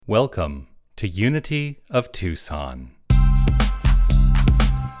Welcome to Unity of Tucson. A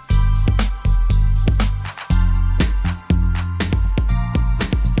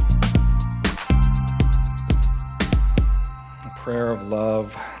prayer of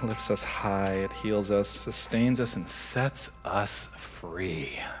love lifts us high, it heals us, sustains us, and sets us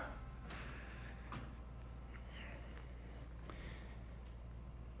free.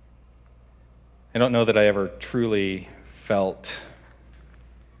 I don't know that I ever truly felt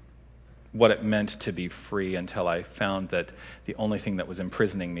what it meant to be free until I found that the only thing that was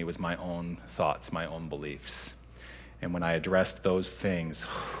imprisoning me was my own thoughts, my own beliefs. And when I addressed those things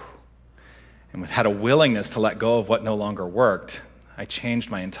and had a willingness to let go of what no longer worked, I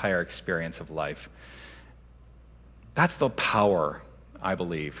changed my entire experience of life. That's the power, I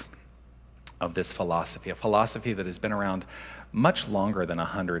believe, of this philosophy, a philosophy that has been around much longer than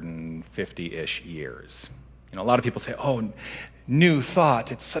 150-ish years. You know, a lot of people say, oh, new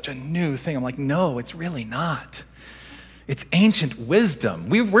thought, it's such a new thing. I'm like, no, it's really not. It's ancient wisdom.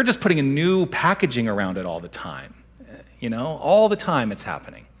 We're just putting a new packaging around it all the time. You know, all the time it's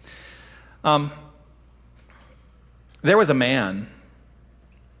happening. There was a man.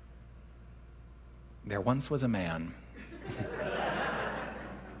 There once was a man.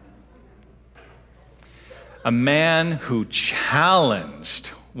 A man who challenged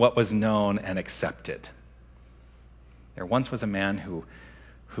what was known and accepted. There once was a man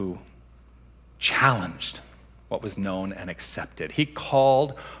who challenged what was known and accepted. He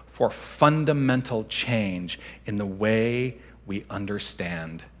called for fundamental change in the way we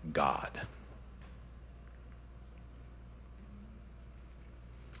understand God.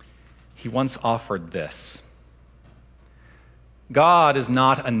 He once offered this: God is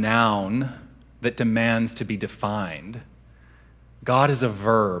not a noun that demands to be defined. God is a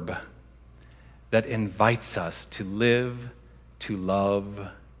verb that invites us to live, to love,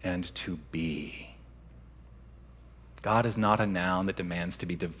 and to be. God is not a noun that demands to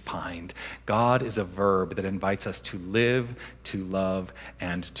be defined. God is a verb that invites us to live, to love,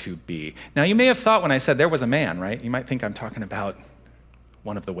 and to be. Now, you may have thought when I said there was a man, right? You might think I'm talking about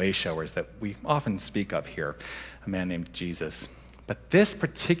one of the way showers that we often speak of here, a man named Jesus. But this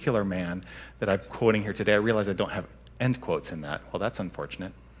particular man that I'm quoting here today, I realize I don't have end quotes in that. Well, that's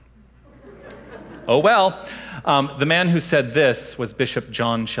unfortunate. Oh well. The man who said this was Bishop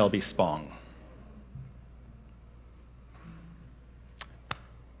John Shelby Spong.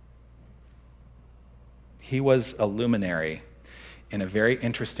 He was a luminary in a very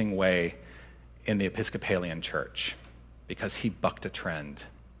interesting way in the Episcopalian Church because he bucked a trend.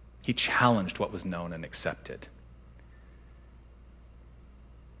 He challenged what was known and accepted.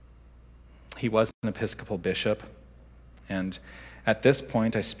 He was an Episcopal bishop, and at this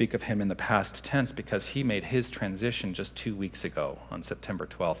point, I speak of him in the past tense because he made his transition just 2 weeks ago on September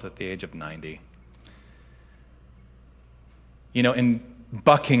 12th at the age of 90. You know, in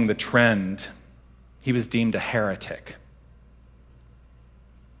bucking the trend, he was deemed a heretic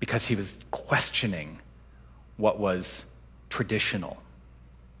because he was questioning what was traditional.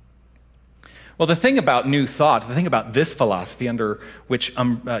 Well, the thing about New Thought, the thing about this philosophy under which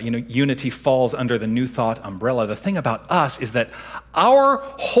unity falls under the New Thought umbrella, the thing about us is that our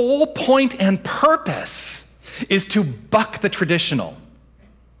whole point and purpose is to buck the traditional.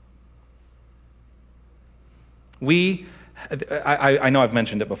 I know I've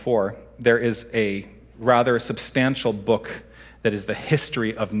mentioned it before, there is a rather substantial book that is the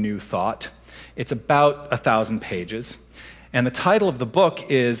history of New Thought. It's about 1,000 pages. And the title of the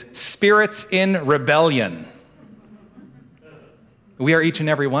book is Spirits in Rebellion. We are each and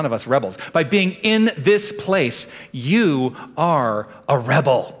every one of us rebels. By being in this place, you are a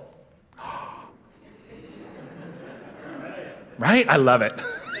rebel. Right? I love it.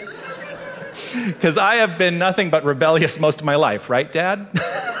 Because I have been nothing but rebellious most of my life, right, Dad?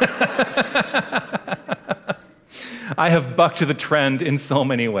 I have bucked the trend in so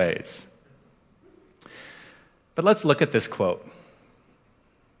many ways. But let's look at this quote.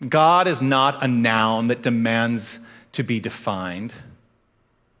 God is not a noun that demands to be defined.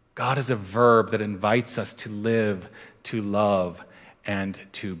 God is a verb that invites us to live, to love, and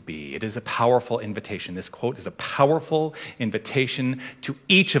to be. It is a powerful invitation. This quote is a powerful invitation to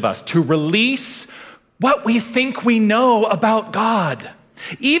each of us to release what we think we know about God.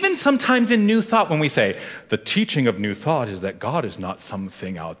 Even sometimes in New Thought, when we say, the teaching of New Thought is that God is not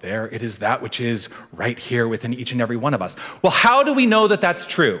something out there. It is that which is right here within each and every one of us. Well, how do we know that that's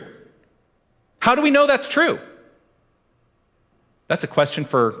true? How do we know that's true? That's a question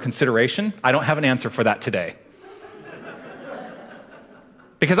for consideration. I don't have an answer for that today.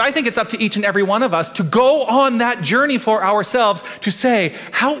 Because I think it's up to each and every one of us to go on that journey for ourselves to say,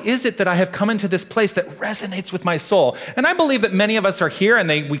 how is it that I have come into this place that resonates with my soul? And I believe that many of us are here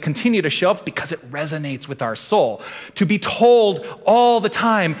and we continue to show up because it resonates with our soul. To be told all the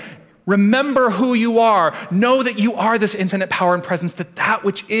time, remember who you are. Know that you are this infinite power and presence, that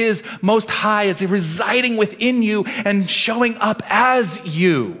which is most high is residing within you and showing up as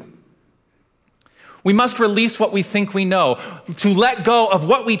you. We must release what we think we know, to let go of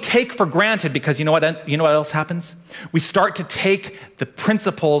what we take for granted, because you know what else happens? We start to take the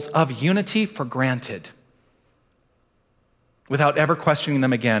principles of unity for granted without ever questioning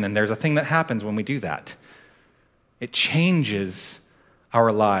them again. And there's a thing that happens when we do that. It changes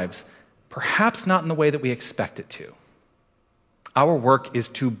our lives, perhaps not in the way that we expect it to. Our work is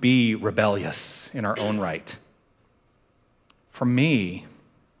to be rebellious in our own right. For me,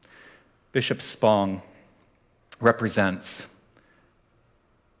 Bishop Spong represents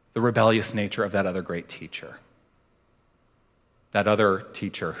the rebellious nature of that other great teacher. That other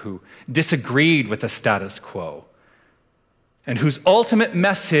teacher who disagreed with the status quo and whose ultimate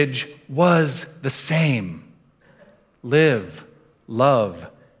message was the same: live, love,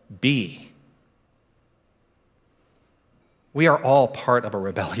 be. We are all part of a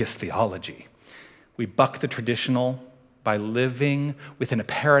rebellious theology. We buck the traditional by living within a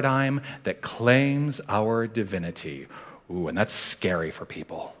paradigm that claims our divinity. Ooh, and that's scary for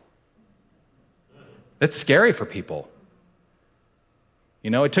people. That's scary for people.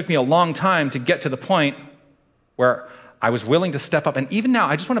 You know, it took me a long time to get to the point where I was willing to step up. And even now,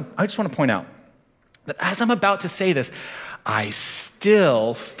 I just want to point out that as I'm about to say this, I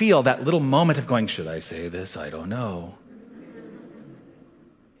still feel that little moment of going, should I say this? I don't know.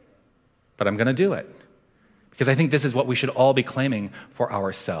 But I'm going to do it. Because I think this is what we should all be claiming for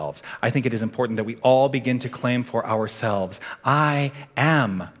ourselves. I think it is important that we all begin to claim for ourselves, I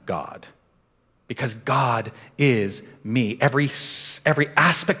am God. Because God is me. Every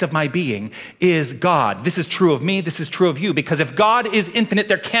aspect of my being is God. This is true of me. This is true of you. Because if God is infinite,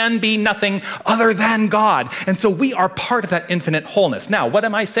 there can be nothing other than God. And so we are part of that infinite wholeness. Now, what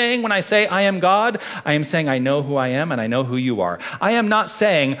am I saying when I say I am God? I am saying I know who I am and I know who you are. I am not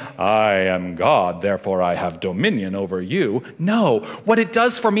saying I am God, therefore I have dominion over you. No. What it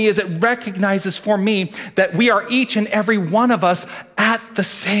does for me is it recognizes for me that we are each and every one of us at the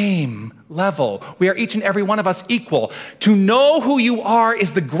same level. We are each and every one of us equal. To know who you are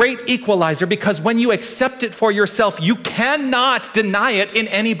is the great equalizer, because when you accept it for yourself, you cannot deny it in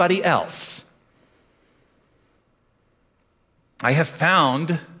anybody else. I have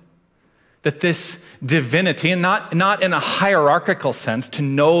found that this divinity, and not in a hierarchical sense, to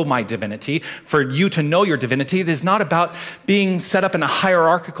know my divinity, for you to know your divinity, it is not about being set up in a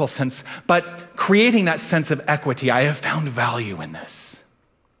hierarchical sense, but creating that sense of equity. I have found value in this,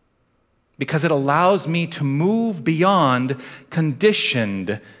 because it allows me to move beyond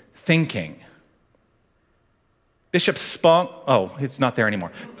conditioned thinking. Bishop Spong, it's not there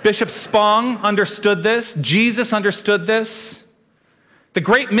anymore. Bishop Spong understood this. Jesus understood this. The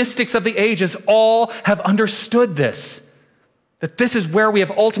great mystics of the ages all have understood this, that this is where we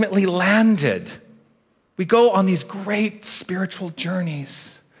have ultimately landed. We go on these great spiritual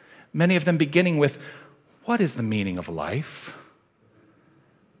journeys, many of them beginning with, what is the meaning of life?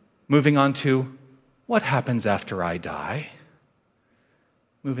 Moving on to, what happens after I die?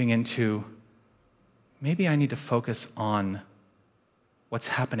 Moving into, maybe I need to focus on what's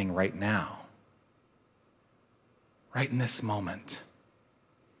happening right now, right in this moment.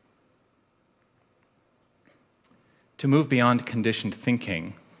 To move beyond conditioned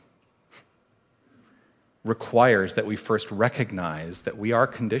thinking requires that we first recognize that we are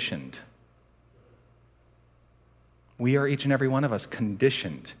conditioned. We are, each and every one of us,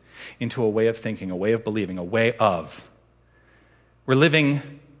 conditioned into a way of thinking, a way of believing, a way of. We're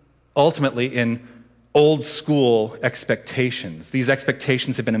living ultimately in old school expectations. These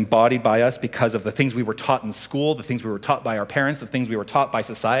expectations have been embodied by us because of the things we were taught in school, the things we were taught by our parents, the things we were taught by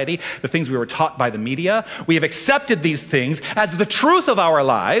society, the things we were taught by the media. We have accepted these things as the truth of our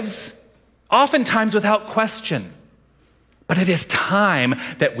lives, oftentimes without question. But it is time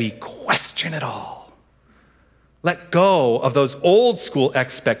that we question it all. Let go of those old school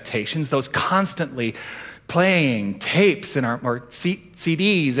expectations, those constantly playing tapes in our, or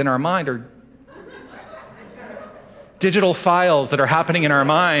CDs in our mind, or digital files that are happening in our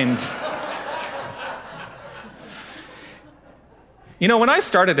mind. You know, when I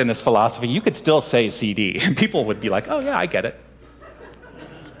started in this philosophy, you could still say CD, and people would be like, oh yeah, I get it.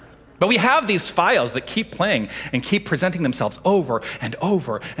 But we have these files that keep playing and keep presenting themselves over and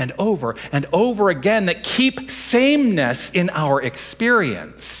over and over and over again that keep sameness in our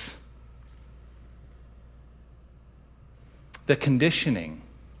experience. The conditioning,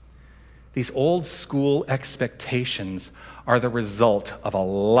 these old school expectations are the result of a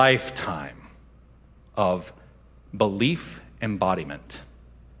lifetime of belief embodiment.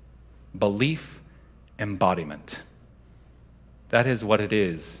 Belief embodiment. That is what it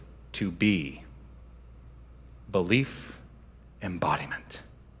is to be. Belief embodiment.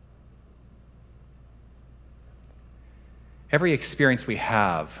 Every experience we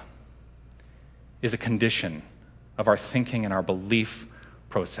have is a condition of our thinking and our belief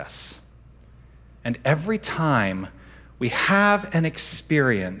process. And every time we have an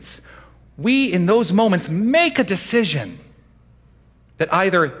experience, we in those moments make a decision that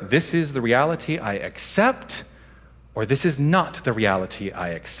either this is the reality I accept or this is not the reality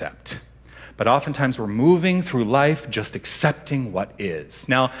I accept. But oftentimes we're moving through life just accepting what is.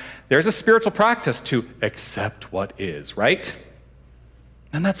 Now, there's a spiritual practice to accept what is, right?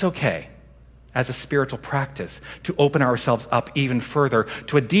 And that's okay as a spiritual practice to open ourselves up even further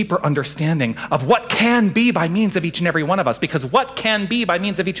to a deeper understanding of what can be by means of each and every one of us. Because what can be by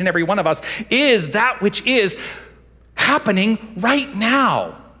means of each and every one of us is that which is happening right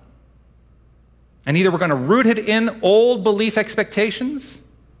now. And either we're going to root it in old belief expectations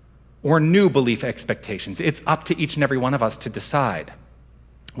or new belief expectations. It's up to each and every one of us to decide.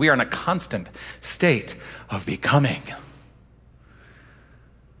 We are in a constant state of becoming.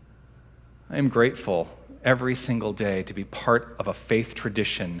 I am grateful every single day to be part of a faith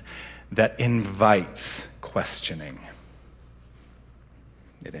tradition that invites questioning.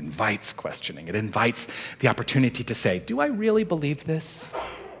 It invites questioning. It invites the opportunity to say, do I really believe this?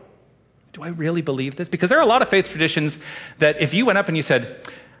 Do I really believe this? Because there are a lot of faith traditions that if you went up and you said,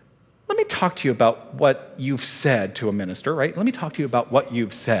 let me talk to you about what you've said to a minister, right? Let me talk to you about what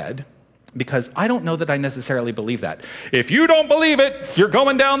you've said, because I don't know that I necessarily believe that. If you don't believe it, you're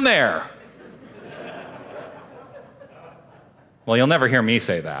going down there. Well, you'll never hear me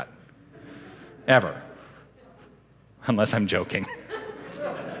say that. Ever. Unless I'm joking.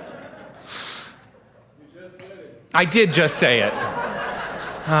 I did just say it.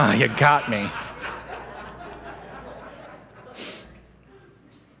 Ah, you got me.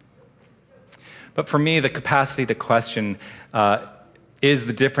 But for me, the capacity to question is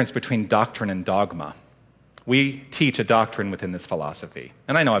the difference between doctrine and dogma. We teach a doctrine within this philosophy.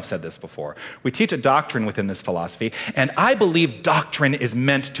 And I know I've said this before. We teach a doctrine within this philosophy, and I believe doctrine is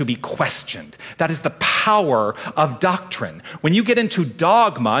meant to be questioned. That is the power of doctrine. When you get into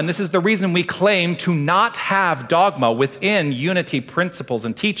dogma, and this is the reason we claim to not have dogma within unity principles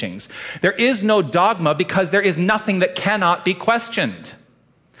and teachings, there is no dogma because there is nothing that cannot be questioned.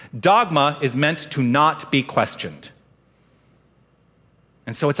 Dogma is meant to not be questioned.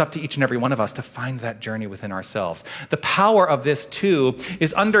 And so it's up to each and every one of us to find that journey within ourselves. The power of this, too,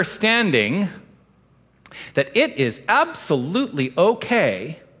 is understanding that it is absolutely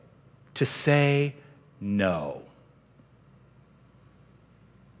okay to say no.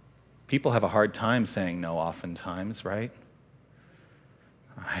 People have a hard time saying no oftentimes, right?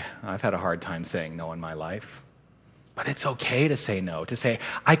 I've had a hard time saying no in my life. But it's okay to say no, to say,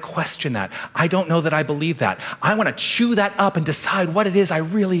 I question that. I don't know that I believe that. I want to chew that up and decide what it is I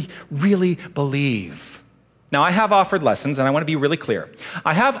really, really believe. Now, I have offered lessons, and I want to be really clear.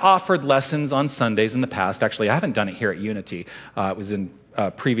 I have offered lessons on Sundays in the past. Actually, I haven't done it here at Unity. It was in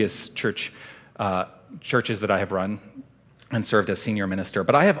previous churches that I have run and served as senior minister.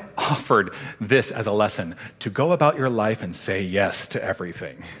 But I have offered this as a lesson, to go about your life and say yes to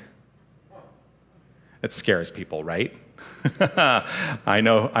everything. It scares people, right? I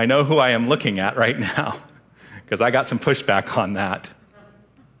know who I am looking at right now, because I got some pushback on that.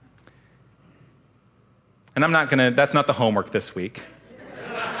 And that's not the homework this week.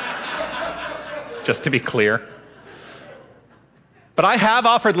 Just to be clear. But I have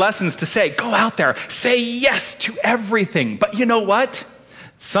offered lessons to say, go out there, say yes to everything. But you know what?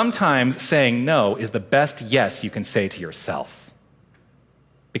 Sometimes saying no is the best yes you can say to yourself.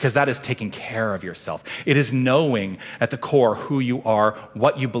 Because that is taking care of yourself. It is knowing at the core who you are,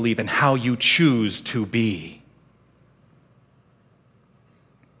 what you believe, and how you choose to be.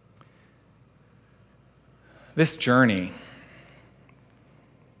 This journey,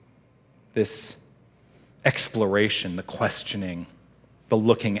 this exploration, the questioning, the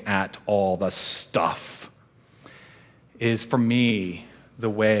looking at all the stuff, is for me the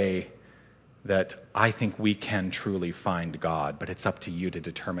way that I think we can truly find God, but it's up to you to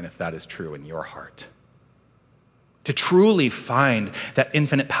determine if that is true in your heart. to truly find that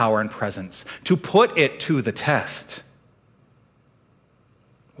infinite power and presence, to put it to the test.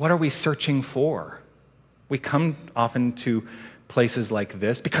 What are we searching for? We come often to places like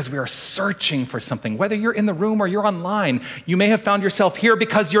this because we are searching for something. Whether you're in the room or you're online, you may have found yourself here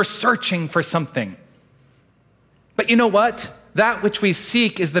because you're searching for something. But you know what? That which we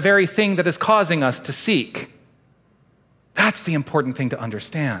seek is the very thing that is causing us to seek. That's the important thing to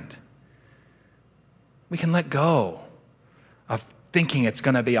understand. We can let go of thinking it's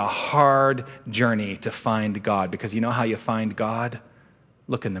going to be a hard journey to find God, because you know how you find God?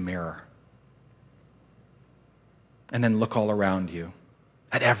 Look in the mirror. And then look all around you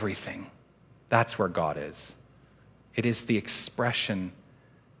at everything. That's where God is. It is the expression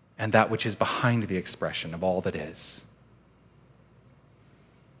and that which is behind the expression of all that is.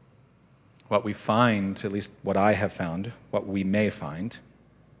 What we find, at least what I have found, what we may find,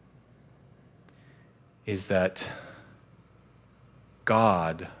 is that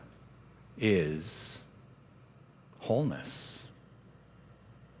God is wholeness.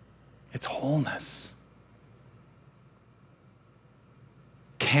 It's wholeness.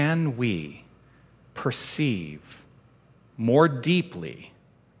 Can we perceive more deeply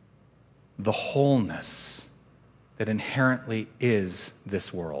the wholeness that inherently is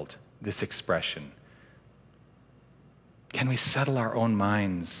this world, this expression? Can we settle our own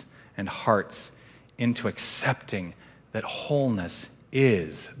minds and hearts into accepting that wholeness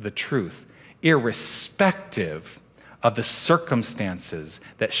is the truth, irrespective of the circumstances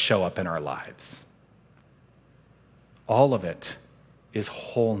that show up in our lives? All of it is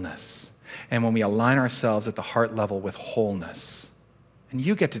wholeness. And when we align ourselves at the heart level with wholeness, and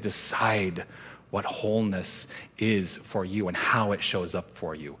you get to decide what wholeness is for you and how it shows up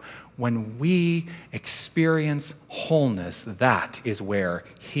for you. When we experience wholeness, that is where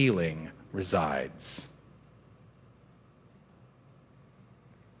healing resides.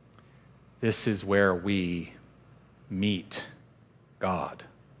 This is where we meet God.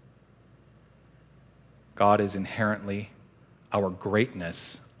 God is inherently our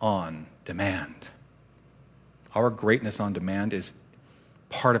greatness on demand. Our greatness on demand is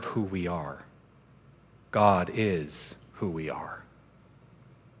part of who we are. God is who we are.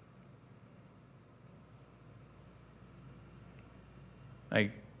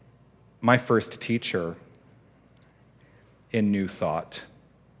 My first teacher in New Thought,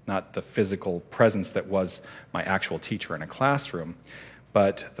 not the physical presence that was my actual teacher in a classroom,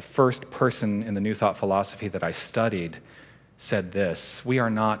 but the first person in the New Thought philosophy that I studied said this: we are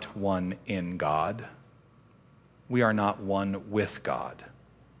not one in God. We are not one with God.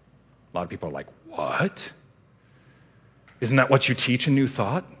 A lot of people are like, what? Isn't that what you teach in New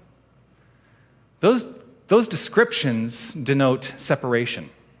Thought? Those descriptions denote separation.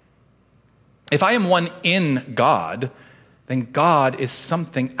 If I am one in God, then God is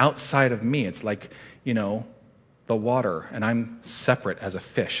something outside of me. It's like, the water, and I'm separate as a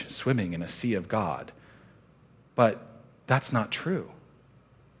fish swimming in a sea of God. But that's not true.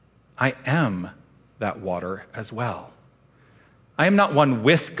 I am that water as well. I am not one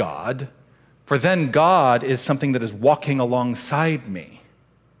with God, for then God is something that is walking alongside me.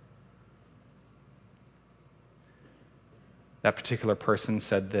 That particular person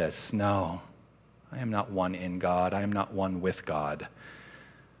said this: no, I am not one in God. I am not one with God.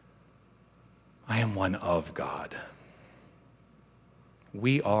 I am one of God.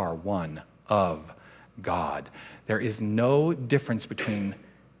 We are one of God. There is no difference between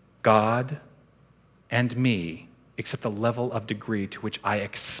God and me except the level of degree to which I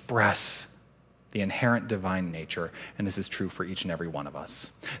express the inherent divine nature, and this is true for each and every one of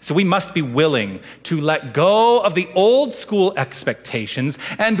us. So we must be willing to let go of the old school expectations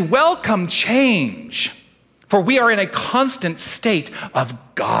and welcome change, for we are in a constant state of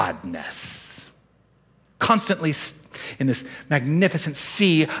Godness, constantly in this magnificent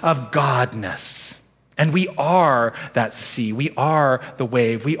sea of Godness. And we are that sea, we are the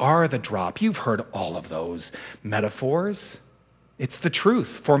wave, we are the drop. You've heard all of those metaphors. It's the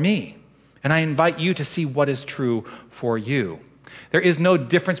truth for me. And I invite you to see what is true for you. There is no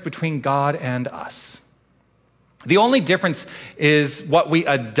difference between God and us. The only difference is what we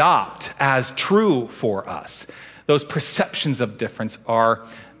adopt as true for us. Those perceptions of difference are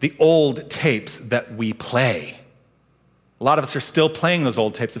the old tapes that we play. A lot of us are still playing those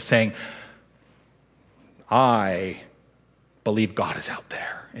old tapes of saying, I believe God is out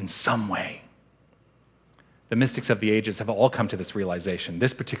there in some way. The mystics of the ages have all come to this realization.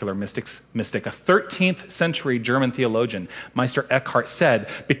 This particular mystic, a 13th century German theologian, Meister Eckhart, said,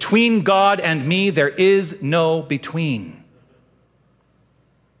 between God and me, there is no between.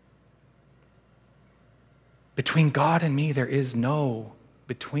 Between God and me, there is no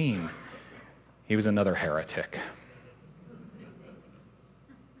between. He was another heretic.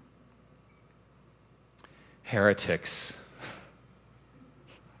 Heretics.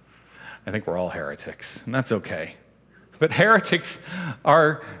 I think we're all heretics, and that's okay. But heretics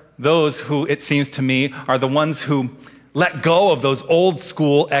are those who, it seems to me, are the ones who let go of those old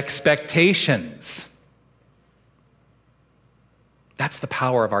school expectations. That's the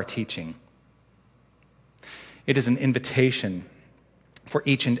power of our teaching. It is an invitation for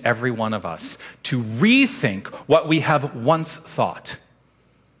each and every one of us to rethink what we have once thought.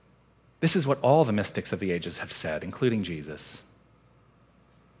 This is what all the mystics of the ages have said, including Jesus.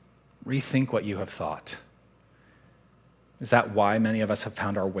 Rethink what you have thought. Is that why many of us have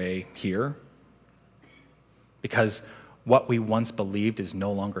found our way here? Because what we once believed is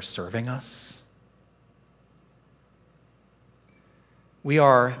no longer serving us? We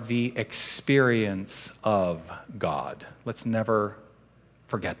are the experience of God. Let's never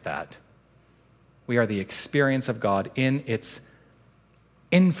forget that. We are the experience of God in its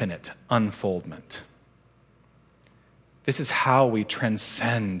infinite unfoldment. This is how we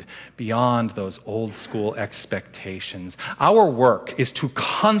transcend beyond those old school expectations. Our work is to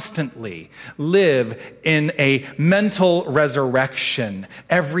constantly live in a mental resurrection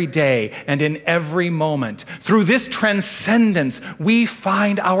every day and in every moment. Through this transcendence, we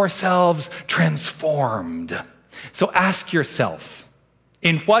find ourselves transformed. So ask yourself,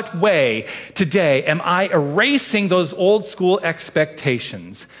 in what way today am I erasing those old school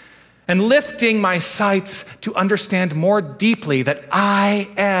expectations and lifting my sights to understand more deeply that I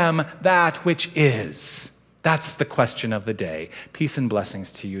am that which is? That's the question of the day. Peace and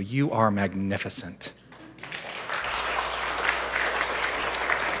blessings to you. You are magnificent.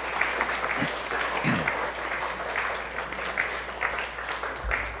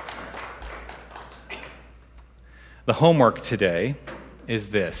 The homework today is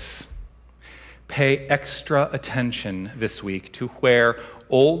this. Pay extra attention this week to where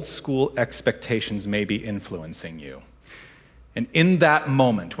old school expectations may be influencing you. And in that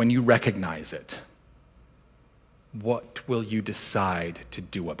moment, when you recognize it, what will you decide to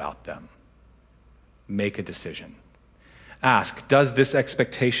do about them? Make a decision. Ask, does this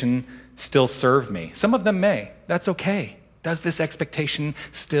expectation still serve me? Some of them may. That's okay. Does this expectation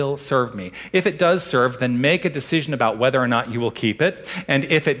still serve me? If it does serve, then make a decision about whether or not you will keep it. And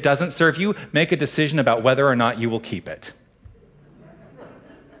if it doesn't serve you, make a decision about whether or not you will keep it.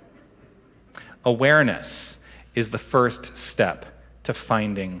 Awareness is the first step to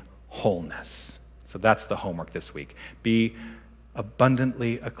finding wholeness. So that's the homework this week. Be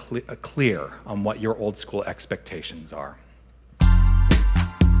abundantly clear on what your old school expectations are.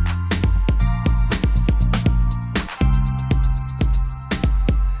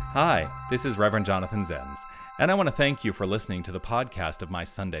 Hi, this is Reverend Jonathan Zenz, and I want to thank you for listening to the podcast of my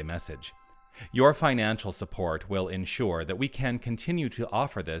Sunday message. Your financial support will ensure that we can continue to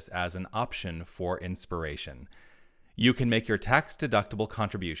offer this as an option for inspiration. You can make your tax-deductible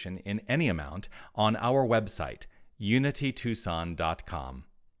contribution in any amount on our website, unitytucson.com.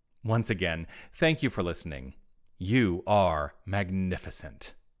 Once again, thank you for listening. You are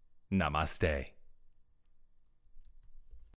magnificent. Namaste.